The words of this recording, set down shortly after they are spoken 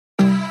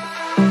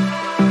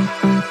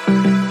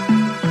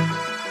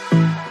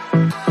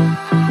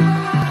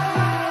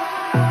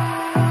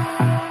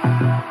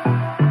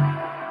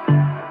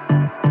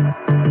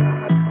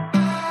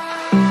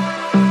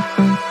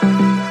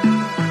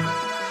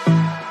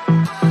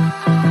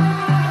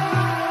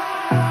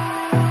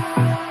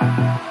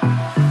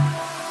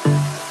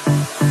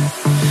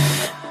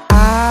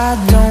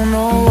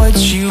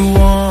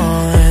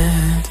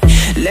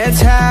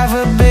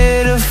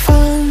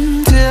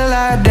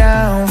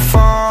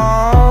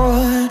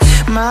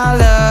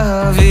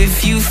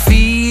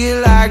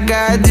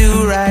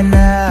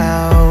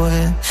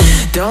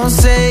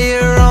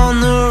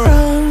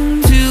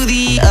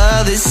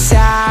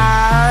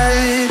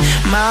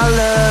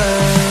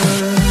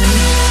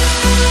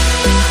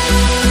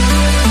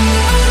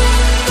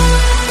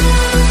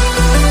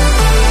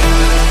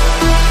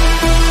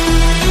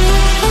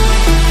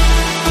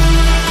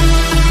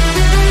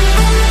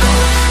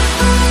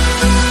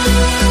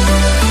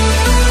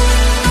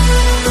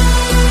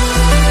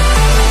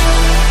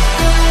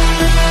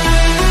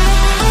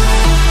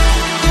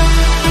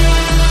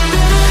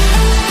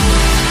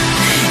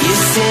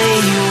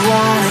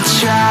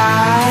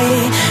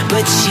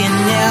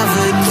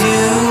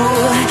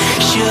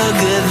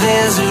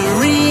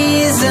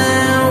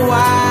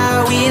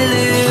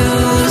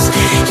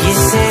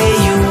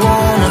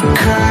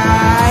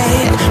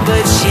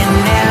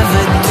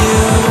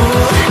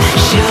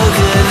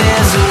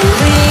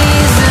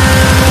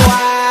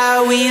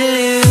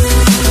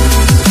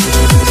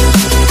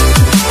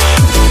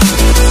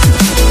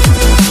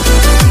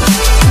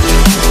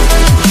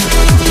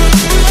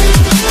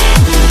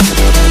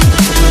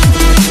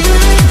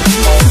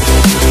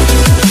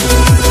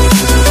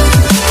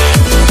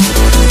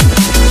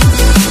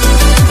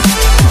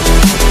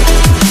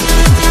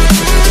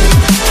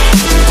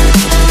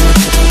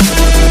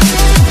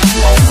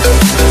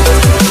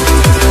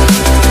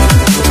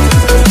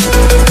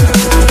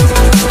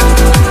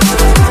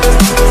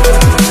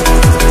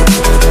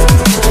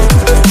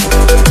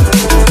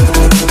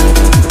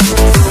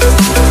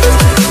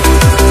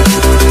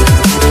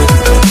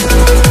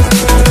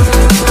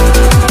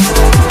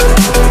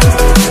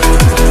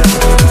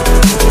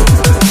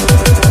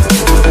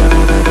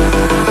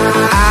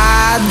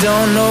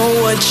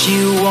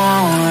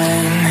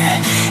on.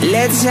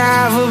 Let's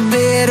have a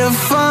bit of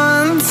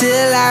fun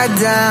till I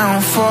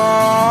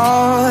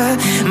downfall.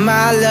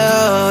 My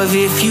love,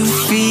 if you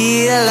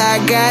feel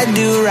like I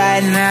do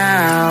right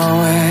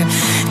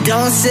now,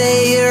 don't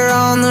say you're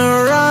on the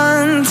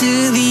run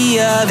to the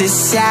other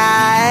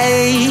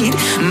side.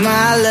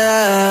 My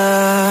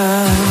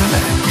love,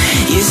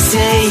 you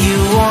say you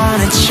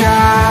wanna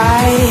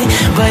try,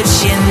 but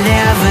you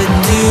never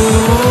do.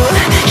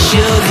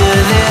 Sugar,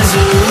 there's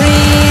a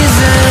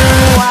reason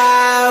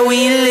why we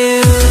lose.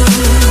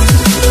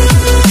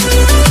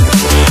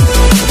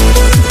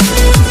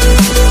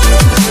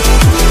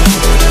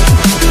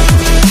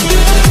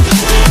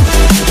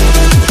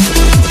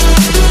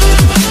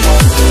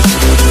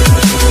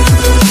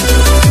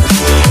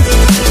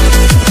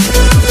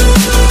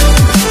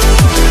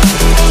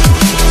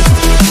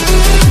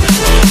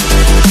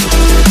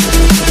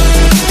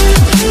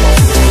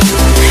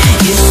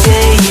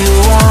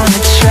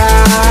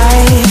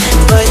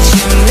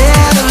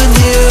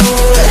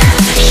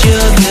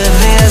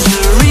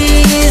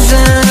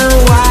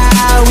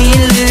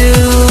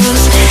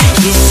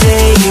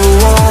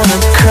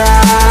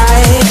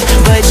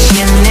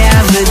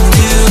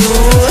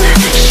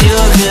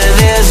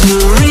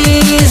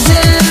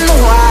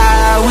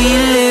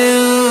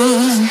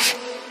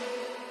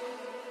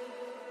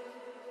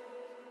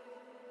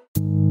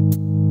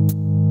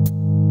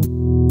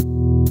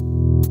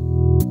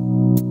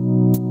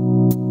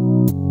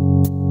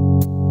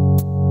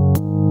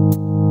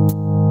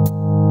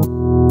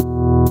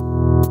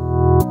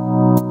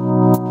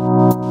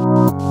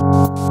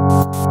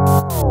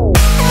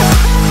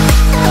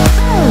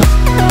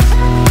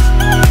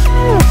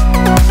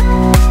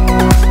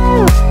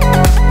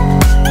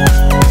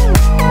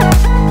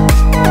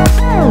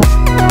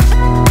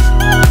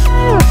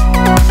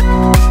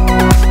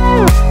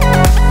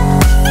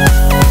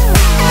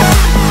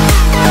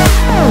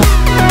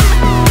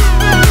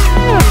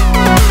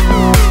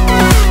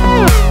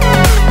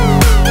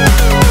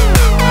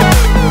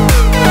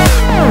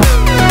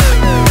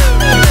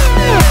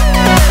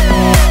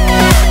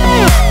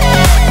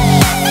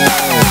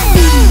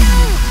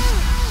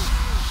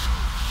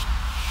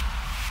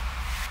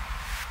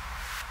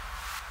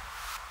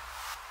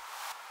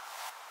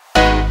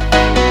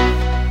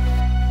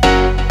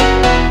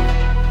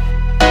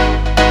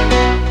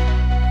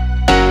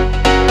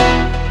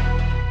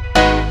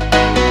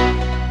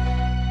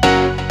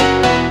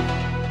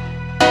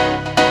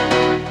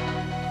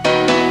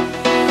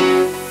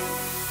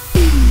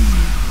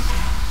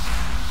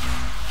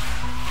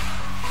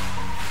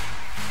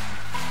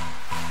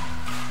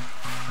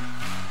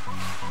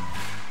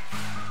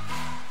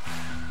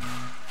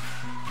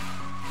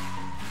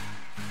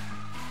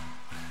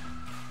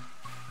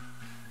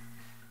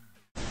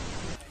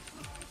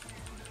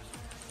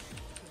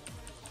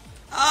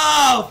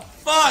 Oh,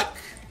 fuck!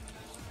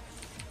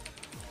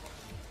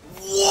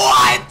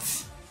 What?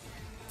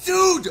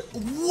 Dude,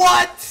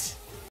 what?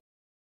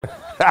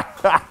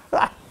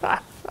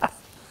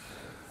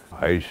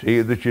 I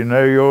see that you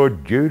know your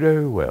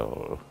judo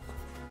well.